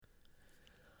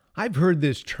I've heard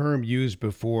this term used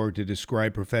before to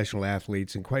describe professional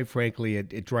athletes, and quite frankly,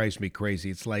 it drives me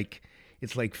crazy. It's like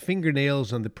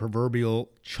fingernails on the proverbial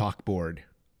chalkboard.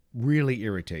 Really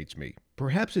irritates me.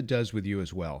 Perhaps it does with you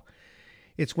as well.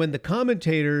 It's when the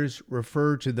commentators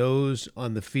refer to those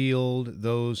on the field,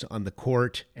 those on the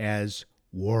court, as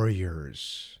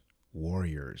warriors.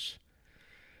 Warriors.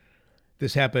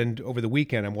 This happened over the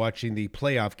weekend. I'm watching the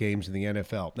playoff games in the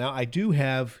NFL. Now, I do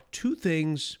have two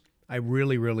things I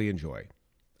really, really enjoy.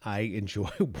 I enjoy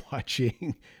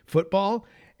watching football,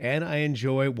 and I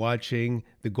enjoy watching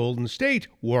the Golden State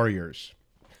Warriors,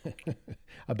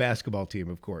 a basketball team,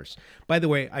 of course. By the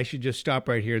way, I should just stop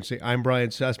right here and say I'm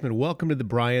Brian Sussman. Welcome to the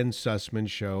Brian Sussman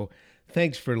Show.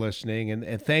 Thanks for listening,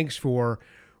 and thanks for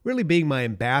really being my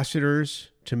ambassadors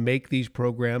to make these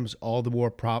programs all the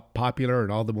more popular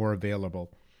and all the more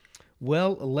available.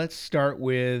 Well, let's start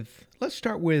with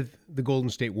the Golden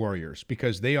State Warriors,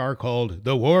 because they are called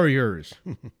the Warriors.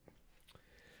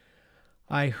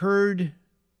 I heard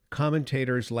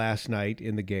commentators last night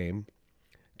in the game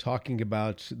talking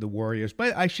about the Warriors.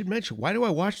 But I should mention, why do I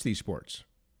watch these sports?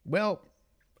 Well,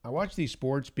 I watch these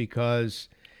sports because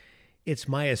it's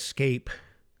my escape.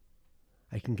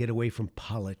 I can get away from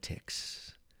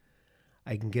politics.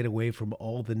 I can get away from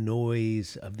all the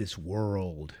noise of this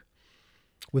world.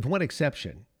 With one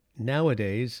exception.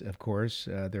 Nowadays, of course,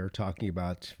 they're talking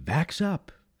about vax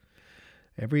up.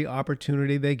 Every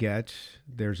opportunity they get,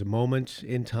 there's a moment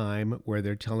in time where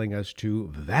they're telling us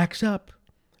to vax up.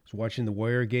 I was watching the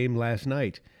Warrior game last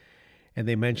night, and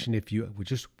they mentioned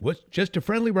just a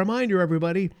friendly reminder,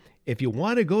 everybody, if you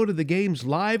want to go to the games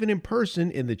live and in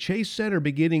person in the Chase Center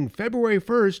beginning February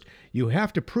 1st, you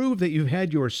have to prove that you've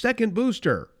had your second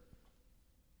booster.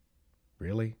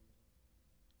 Really?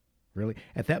 Really?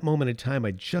 At that moment in time,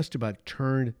 I just about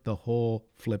turned the whole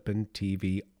flippin'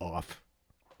 TV off.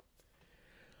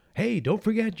 Hey, don't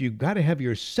forget, you've got to have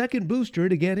your second booster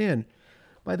to get in.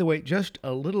 By the way, just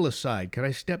a little aside, can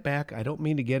I step back? I don't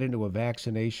mean to get into a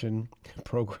vaccination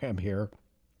program here.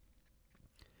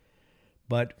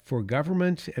 But for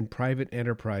government and private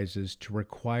enterprises to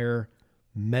require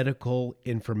medical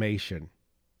information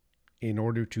in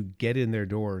order to get in their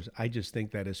doors, I just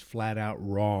think that is flat out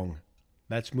wrong.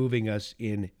 That's moving us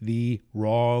in the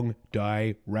wrong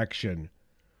direction.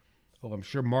 Oh, I'm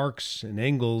sure Marx and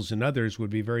Engels and others would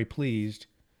be very pleased,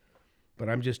 but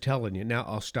I'm just telling you. Now,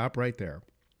 I'll stop right there.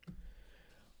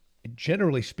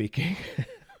 Generally speaking,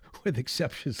 with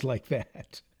exceptions like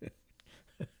that.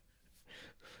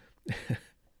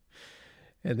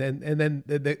 And then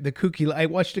the kooky. I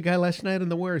watched a guy last night on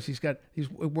the Warriors. He's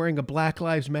wearing a Black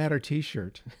Lives Matter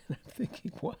T-shirt. And I'm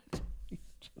thinking, what?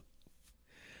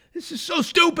 This is so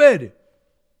stupid.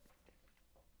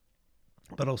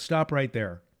 But I'll stop right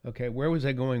there. Okay, where was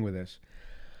I going with this?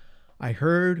 I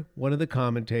heard one of the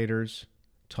commentators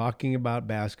talking about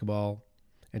basketball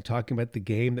and talking about the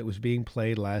game that was being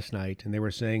played last night, and they were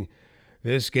saying,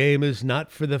 this game is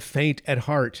not for the faint at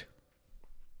heart.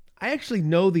 I actually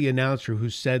know the announcer who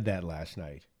said that last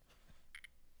night.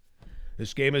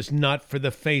 This game is not for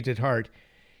the faint at heart.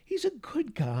 He's a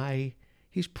good guy.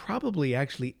 He's probably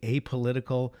actually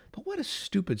apolitical, but what a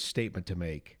stupid statement to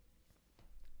make.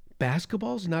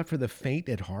 Basketball's not for the faint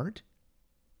at heart?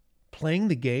 Playing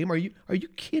the game? Are you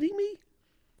kidding me?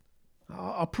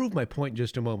 I'll prove my point in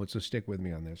just a moment, so stick with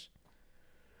me on this.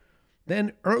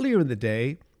 Then earlier in the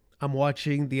day, I'm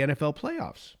watching the NFL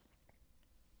playoffs.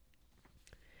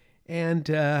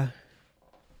 And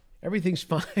everything's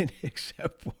fine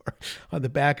except for on the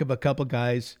back of a couple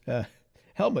guys'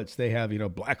 helmets, they have,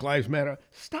 Black Lives Matter.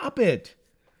 Stop it.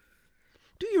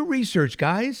 Do your research,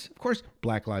 guys. Of course,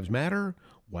 Black Lives Matter,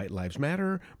 White Lives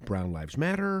Matter, Brown Lives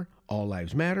Matter, All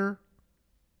Lives Matter.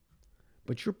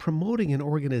 But you're promoting an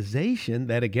organization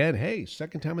that, again, hey,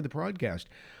 second time in the broadcast,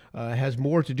 has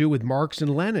more to do with Marx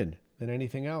and Lenin than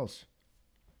anything else.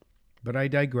 But I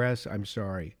digress. I'm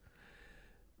sorry.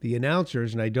 The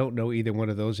announcers, and I don't know either one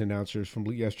of those announcers from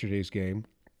yesterday's game,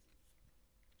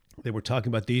 they were talking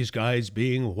about these guys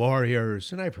being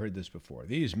warriors. And I've heard this before.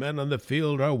 These men on the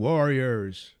field are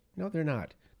warriors. No, they're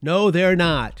not. No, they're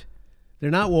not. They're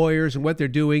not warriors, and what they're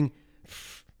doing,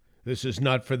 this is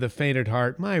not for the faint at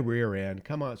heart. My rear end.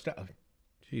 Come on, stop.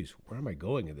 Jeez, where am I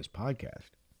going in this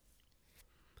podcast?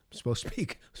 I'm supposed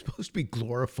to be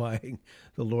glorifying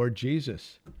the Lord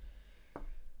Jesus.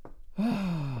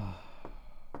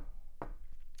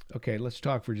 Okay, let's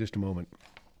talk for just a moment.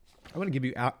 I want to give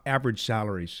you average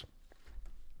salaries.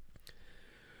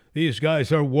 These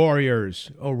guys are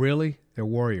warriors. Oh, really? They're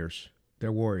warriors.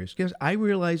 They're warriors. Because I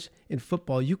realize in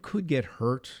football you could get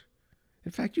hurt.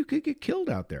 In fact, you could get killed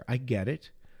out there. I get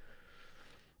it.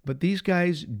 But these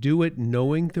guys do it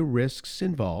knowing the risks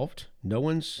involved. No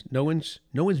one's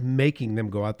making them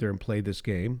go out there and play this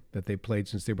game that they played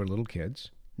since they were little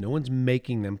kids. No one's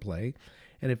making them play.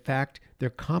 And in fact, they're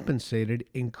compensated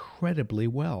incredibly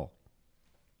well.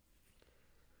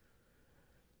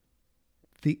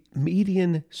 The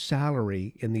median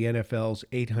salary in the NFL is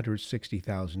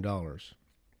 $860,000.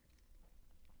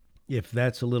 If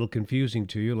that's a little confusing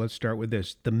to you, let's start with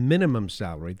this. The minimum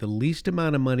salary, the least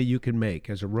amount of money you can make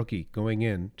as a rookie going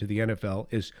into the NFL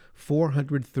is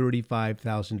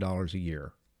 $435,000 a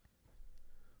year.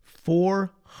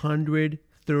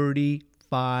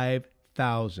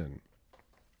 $435,000.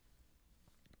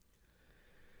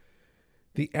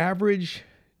 The average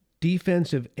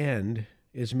defensive end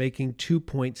is making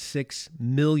 $2.6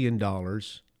 million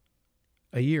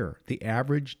a year. The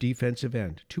average defensive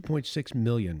end, $2.6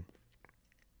 million.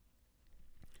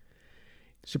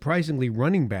 Surprisingly,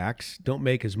 running backs don't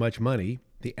make as much money.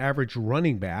 The average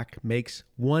running back makes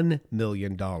 $1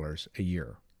 million a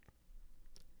year.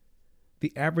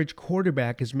 The average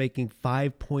quarterback is making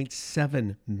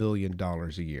 $5.7 million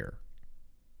a year.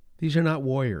 These are not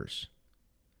warriors.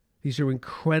 These are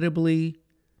incredibly,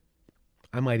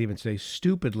 I might even say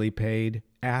stupidly paid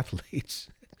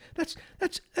athletes. That's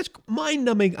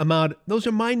mind-numbing amount. Those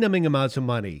are mind-numbing amounts of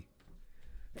money.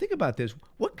 Think about this.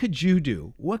 What could you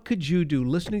do? What could you do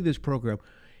listening to this program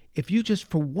if you just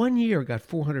for 1 year got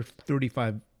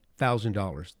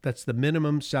 $435,000? That's the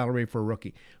minimum salary for a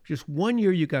rookie. Just 1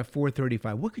 year you got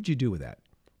 $435,000. What could you do with that?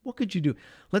 What could you do?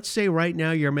 Let's say right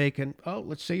now you're making,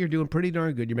 let's say you're doing pretty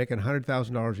darn good. You're making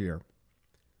 $100,000 a year.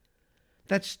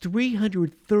 That's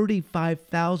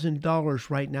 $335,000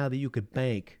 right now that you could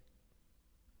bank.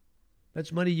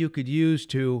 That's money you could use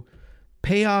to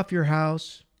pay off your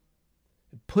house,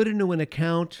 put into an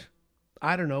account,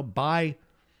 I don't know, buy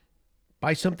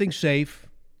something safe,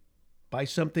 buy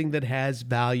something that has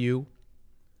value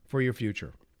for your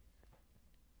future.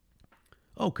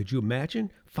 Oh, could you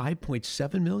imagine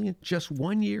 $5.7 million just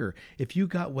 1 year? If you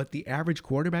got what the average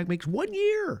quarterback makes 1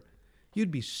 year,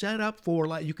 you'd be set up for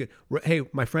like you could. Hey,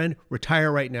 my friend,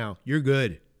 retire right now. You're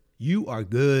good. You are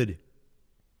good.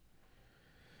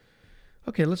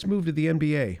 Okay, let's move to the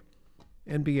NBA.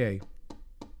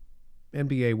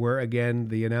 NBA, where again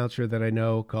the announcer that I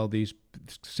know called these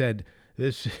said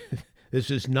this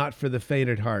is not for the faint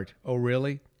at heart. Oh,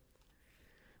 really?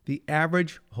 The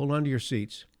average, hold on to your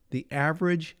seats. The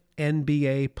average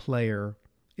NBA player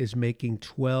is making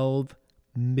 $12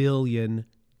 million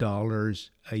a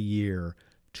year.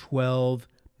 $12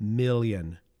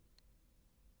 million.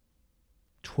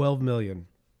 $12 million.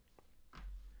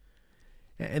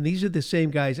 And these are the same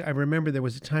guys. I remember there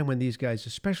was a time when these guys,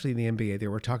 especially in the NBA, they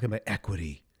were talking about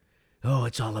equity. Oh,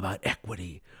 it's all about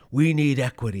equity. We need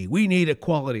equity. We need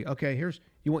equality. Okay,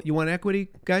 you want equity,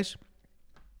 guys?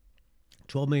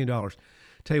 $12 million.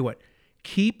 Tell you what,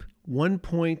 keep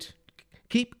 $1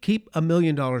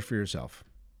 million for yourself.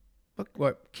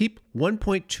 Keep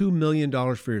 $1.2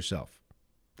 million for yourself.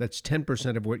 That's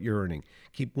 10% of what you're earning.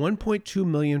 Keep $1.2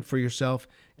 million for yourself.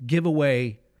 Give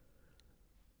away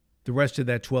the rest of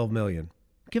that $12 million.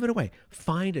 Give it away.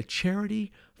 Find a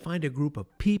charity, find a group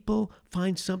of people,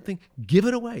 find something, give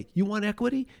it away. You want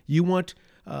equity? You want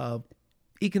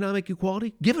economic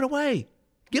equality? Give it away.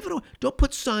 Give it away. Don't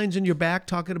put signs in your back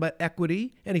talking about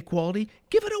equity and equality.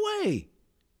 Give it away.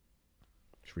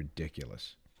 It's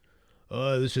ridiculous.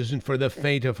 Oh, this isn't for the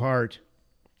faint of heart.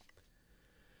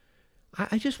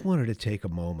 I just wanted to take a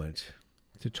moment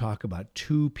to talk about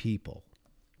two people.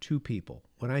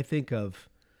 When I think of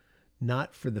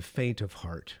not for the faint of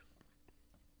heart,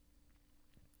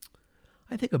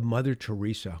 I think of Mother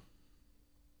Teresa.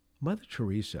 Mother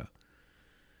Teresa.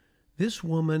 This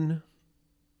woman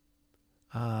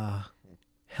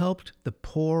helped the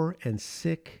poor and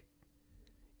sick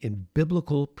in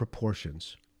biblical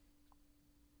proportions.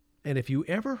 And if you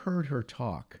ever heard her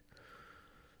talk,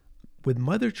 with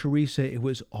Mother Teresa, it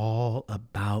was all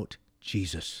about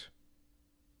Jesus.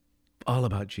 All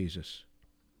about Jesus.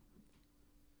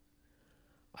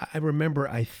 I remember,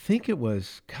 I think it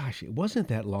wasn't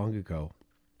that long ago,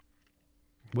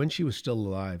 when she was still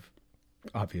alive,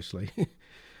 obviously.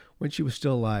 When she was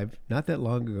still alive, not that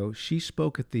long ago, she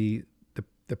spoke at the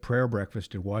prayer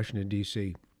breakfast in Washington,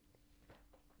 D.C.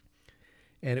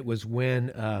 And it was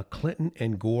when Clinton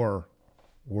and Gore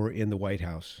were in the White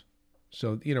House.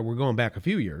 So, we're going back a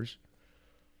few years.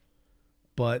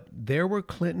 But there were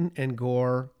Clinton and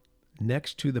Gore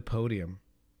next to the podium.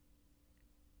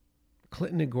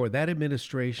 Clinton and Gore, that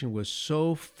administration was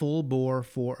so full bore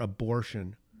for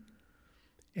abortion.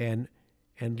 And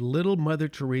little Mother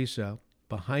Teresa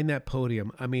behind that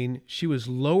podium. I mean, she was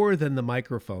lower than the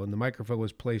microphone. The microphone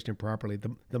was placed improperly.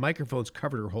 The microphone's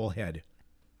covered her whole head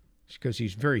because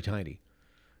she's very tiny.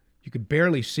 You could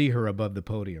barely see her above the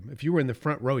podium. If you were in the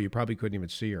front row, you probably couldn't even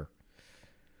see her.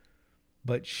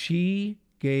 But she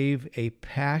gave a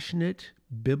passionate,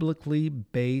 biblically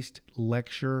based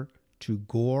lecture to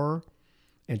Gore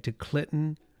and to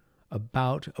Clinton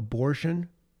about abortion.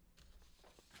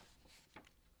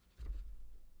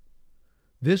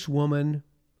 This woman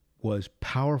was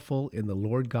powerful in the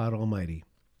Lord God Almighty.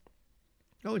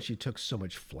 Oh, and she took so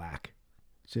much flack.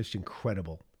 It's just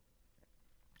incredible.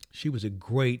 She was a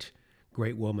great,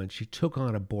 great woman. She took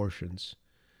on abortions.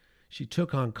 She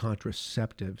took on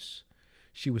contraceptives.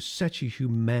 She was such a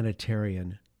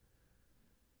humanitarian.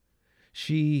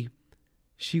 She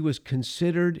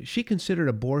considered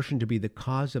abortion to be the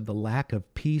cause of the lack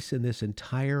of peace in this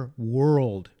entire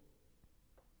world.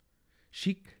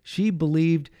 She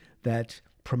believed that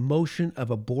promotion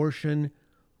of abortion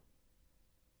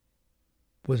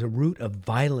was a root of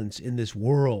violence in this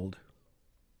world.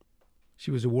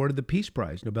 She was awarded the Peace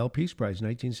Prize, Nobel Peace Prize, in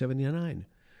 1979,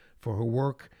 for her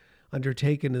work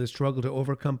undertaken in the struggle to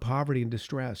overcome poverty and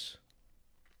distress.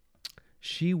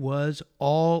 She was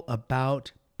all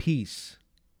about peace.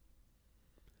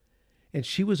 And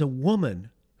she was a woman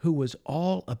who was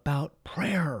all about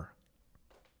prayer.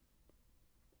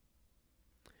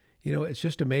 You know, it's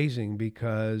just amazing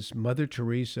because Mother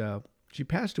Teresa, she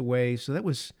passed away. So that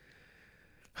was,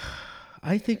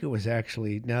 I think it was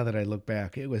actually, now that I look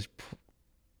back, it was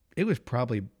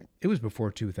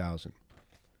before 2000,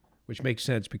 which makes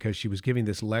sense because she was giving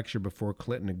this lecture before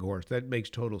Clinton and Gore. That makes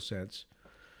total sense.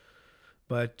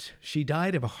 But she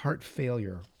died of a heart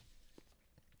failure.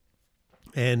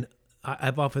 And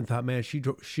I've often thought, man,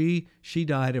 she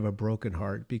died of a broken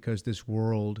heart because this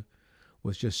world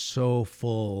was just so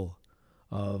full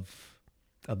of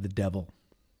the devil.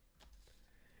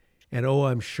 And oh,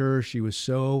 I'm sure she was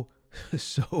so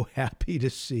happy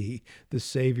to see the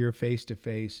Savior face to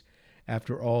face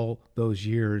after all those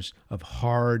years of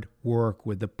hard work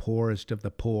with the poorest of the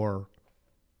poor.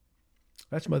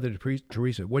 That's Mother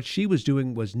Teresa. What she was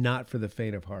doing was not for the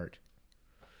faint of heart.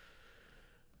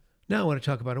 Now I want to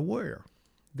talk about a warrior.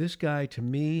 This guy, to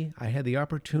me, I had the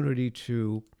opportunity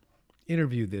to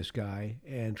interview this guy,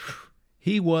 and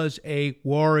he was a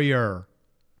warrior.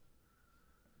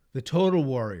 The total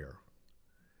warrior.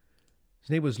 His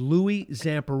name was Louis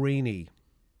Zamperini.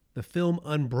 The film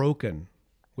Unbroken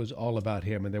was all about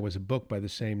him, and there was a book by the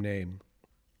same name.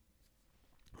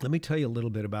 Let me tell you a little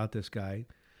bit about this guy.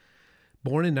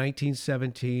 Born in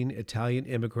 1917, Italian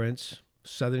immigrants,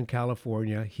 Southern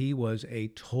California. He was a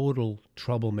total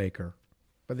troublemaker.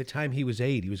 By the time he was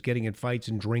 8, he was getting in fights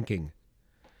and drinking.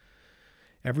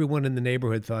 Everyone in the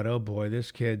neighborhood thought, oh boy,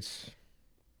 this kid's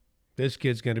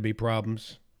going to be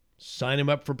problems. Sign him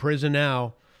up for prison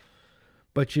now.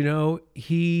 But you know,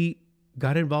 he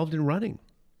got involved in running,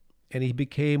 and he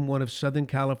became one of Southern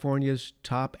California's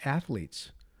top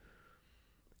athletes.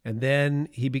 And then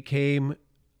he became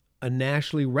a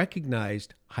nationally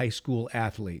recognized high school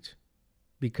athlete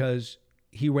because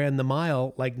he ran the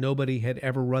mile like nobody had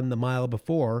ever run the mile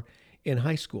before in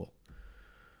high school.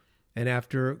 And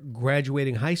after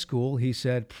graduating high school, he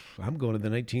said, I'm going to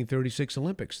the 1936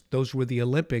 Olympics. Those were the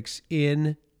Olympics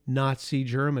in Nazi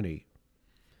Germany.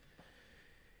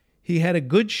 He had a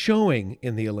good showing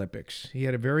in the Olympics. He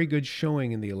had a very good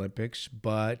showing in the Olympics,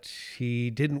 but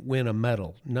he didn't win a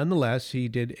medal. Nonetheless, he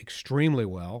did extremely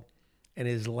well. And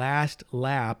his last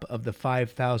lap of the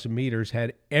 5,000 meters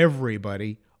had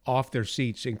everybody off their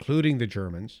seats, including the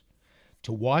Germans,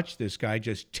 to watch this guy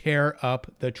just tear up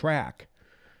the track.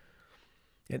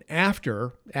 And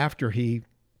after he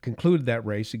concluded that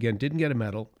race, again, didn't get a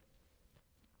medal,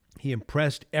 he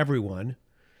impressed everyone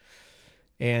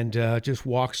and just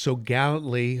walked so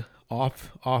gallantly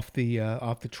off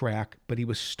the track. But he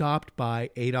was stopped by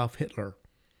Adolf Hitler,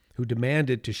 who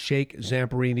demanded to shake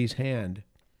Zamperini's hand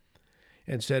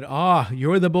and said,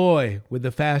 you're the boy with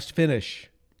the fast finish.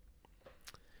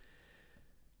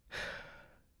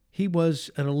 He was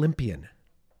an Olympian.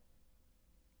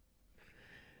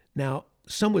 Now,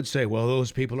 some would say, well,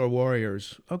 those people are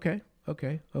warriors. Okay.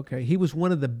 He was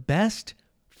one of the best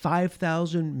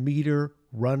 5,000 meter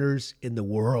runners in the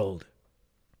world.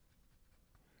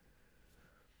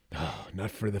 Oh,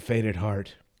 not for the faint at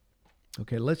heart.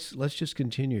 Okay, let's just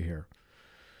continue here.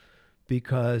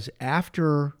 Because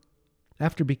after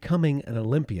becoming an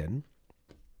Olympian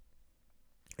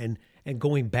and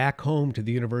going back home to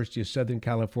the University of Southern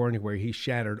California, where he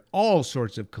shattered all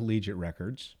sorts of collegiate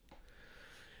records,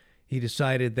 he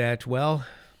decided that, well,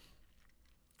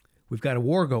 we've got a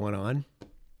war going on.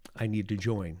 I need to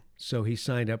join. So he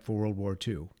signed up for World War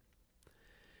II.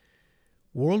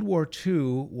 World War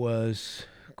II was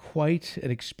quite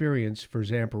an experience for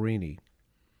Zamperini.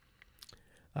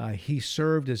 He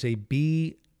served as a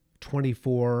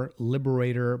B-24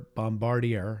 Liberator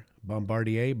bombardier.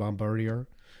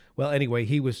 Well, anyway,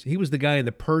 he was the guy in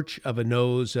the perch of a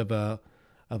nose of an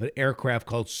aircraft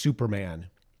called Superman.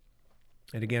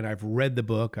 And again, I've read the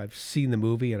book, I've seen the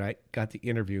movie, and I got to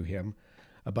interview him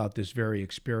about this very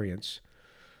experience.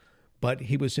 But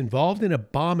he was involved in a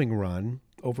bombing run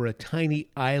over a tiny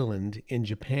island in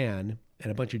Japan,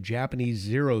 and a bunch of Japanese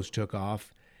Zeros took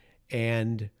off,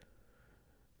 and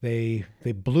they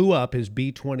blew up his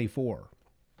B-24.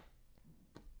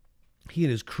 He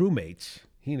and his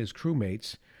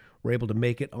crewmates were able to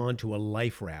make it onto a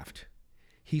life raft.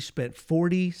 He spent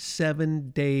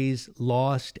 47 days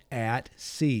lost at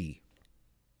sea.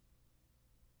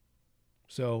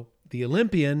 So the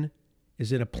Olympian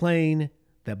is in a plane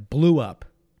that blew up.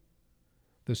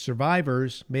 The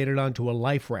survivors made it onto a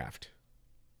life raft.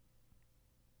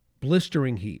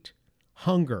 Blistering heat,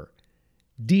 hunger,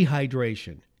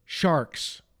 dehydration,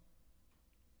 sharks.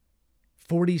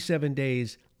 47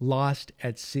 days lost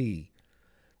at sea.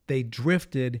 They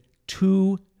drifted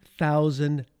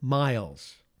 2,000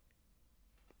 miles.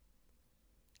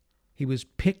 He was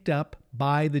picked up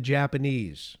by the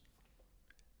Japanese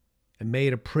and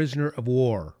made a prisoner of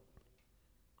war.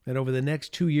 And over the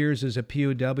next 2 years as a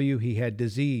POW, he had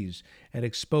disease and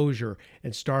exposure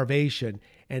and starvation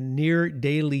and near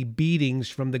daily beatings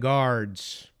from the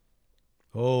guards.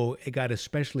 Oh, it got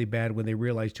especially bad when they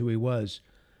realized who he was.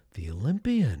 The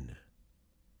Olympian.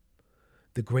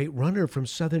 The great runner from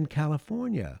Southern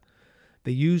California.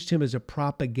 They used him as a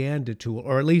propaganda tool,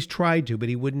 or at least tried to, but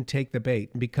he wouldn't take the bait.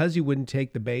 And because he wouldn't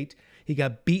take the bait, he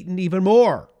got beaten even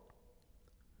more.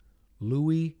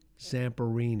 Louis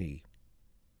Zamperini.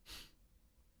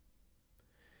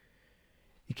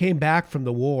 He came back from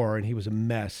the war and he was a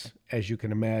mess, as you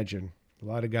can imagine. A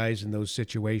lot of guys in those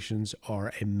situations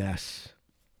are a mess.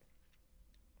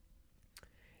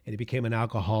 And he became an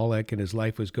alcoholic and his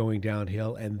life was going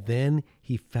downhill. And then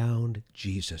he found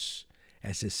Jesus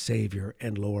as his Savior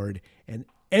and Lord, and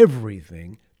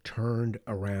everything turned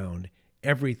around.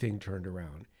 Everything turned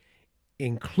around,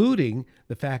 including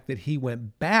the fact that he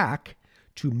went back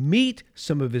to meet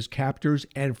some of his captors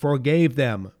and forgave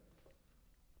them.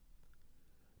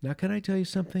 Now, can I tell you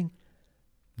something?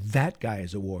 That guy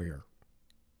is a warrior.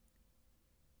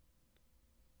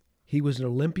 He was an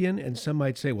Olympian, and some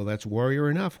might say, well, that's warrior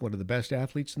enough, one of the best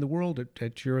athletes in the world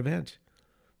at your event.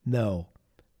 No,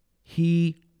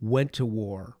 he went to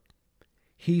war.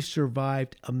 He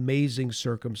survived amazing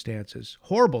circumstances,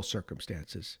 horrible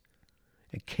circumstances,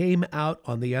 and came out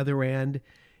on the other end,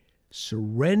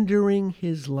 surrendering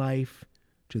his life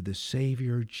to the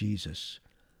Savior Jesus.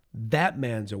 That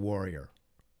man's a warrior.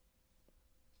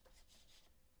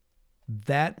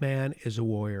 That man is a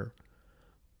warrior.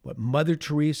 What Mother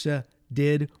Teresa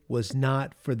did was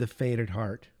not for the faint at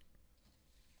heart.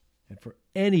 And for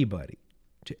anybody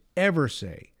to ever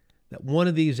say that one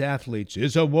of these athletes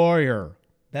is a warrior,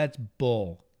 that's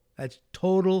bull. That's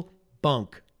total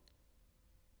bunk.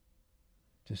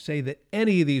 To say that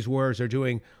any of these warriors are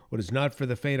doing what is not for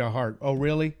the faint of heart. Oh,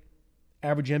 really?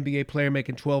 Average NBA player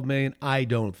making $12 million? I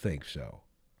don't think so.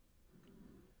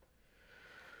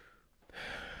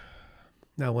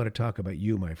 Now I want to talk about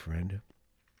you, my friend.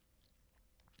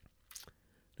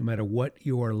 No matter what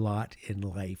your lot in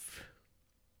life,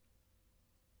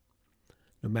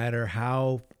 no matter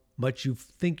how much you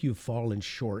think you've fallen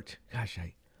short, gosh,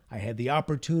 I had the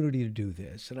opportunity to do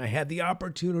this, and I had the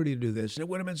opportunity to do this, and it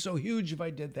would have been so huge if I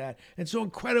did that, and so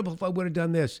incredible if I would have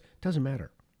done this. Doesn't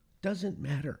matter. Doesn't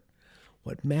matter.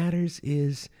 What matters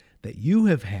is that you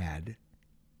have had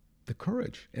the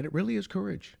courage, and it really is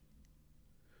courage,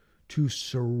 to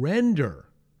surrender,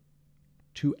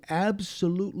 to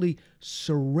absolutely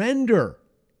surrender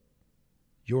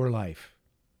your life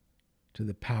to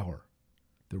the power,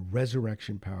 the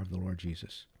resurrection power of the Lord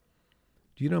Jesus.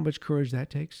 Do you know how much courage that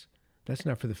takes? That's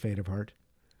not for the faint of heart.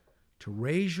 To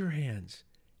raise your hands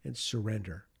and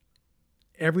surrender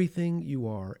everything you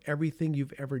are, everything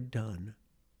you've ever done,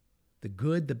 the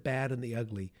good, the bad, and the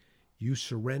ugly, you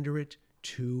surrender it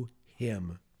to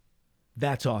Him.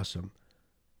 That's awesome.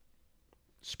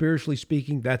 Spiritually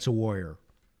speaking, that's a warrior.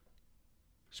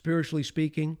 Spiritually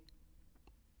speaking,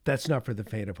 that's not for the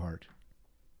faint of heart.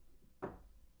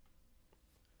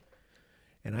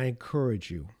 And I encourage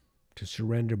you to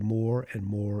surrender more and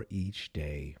more each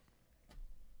day.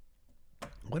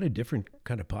 What a different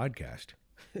kind of podcast.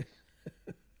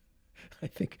 I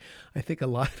think a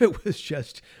lot of it was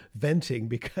just venting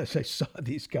because I saw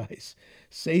these guys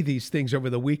say these things over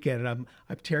the weekend, and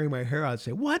I'm tearing my hair out and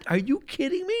say, "What? Are you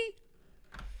kidding me?"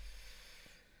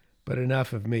 But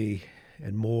enough of me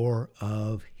and more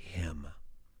of him.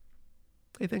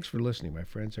 Hey, thanks for listening, my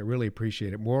friends. I really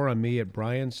appreciate it. More on me at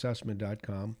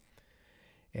briansussman.com.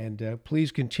 And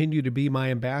please continue to be my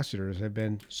ambassadors. I've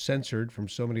been censored from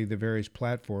so many of the various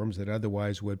platforms that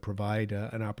otherwise would provide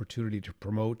an opportunity to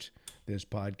promote this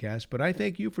podcast. But I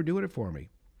thank you for doing it for me.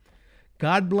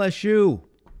 God bless you.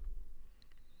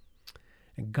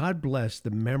 And God bless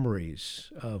the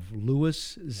memories of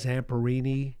Louis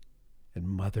Zamperini and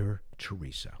Mother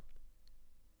Teresa.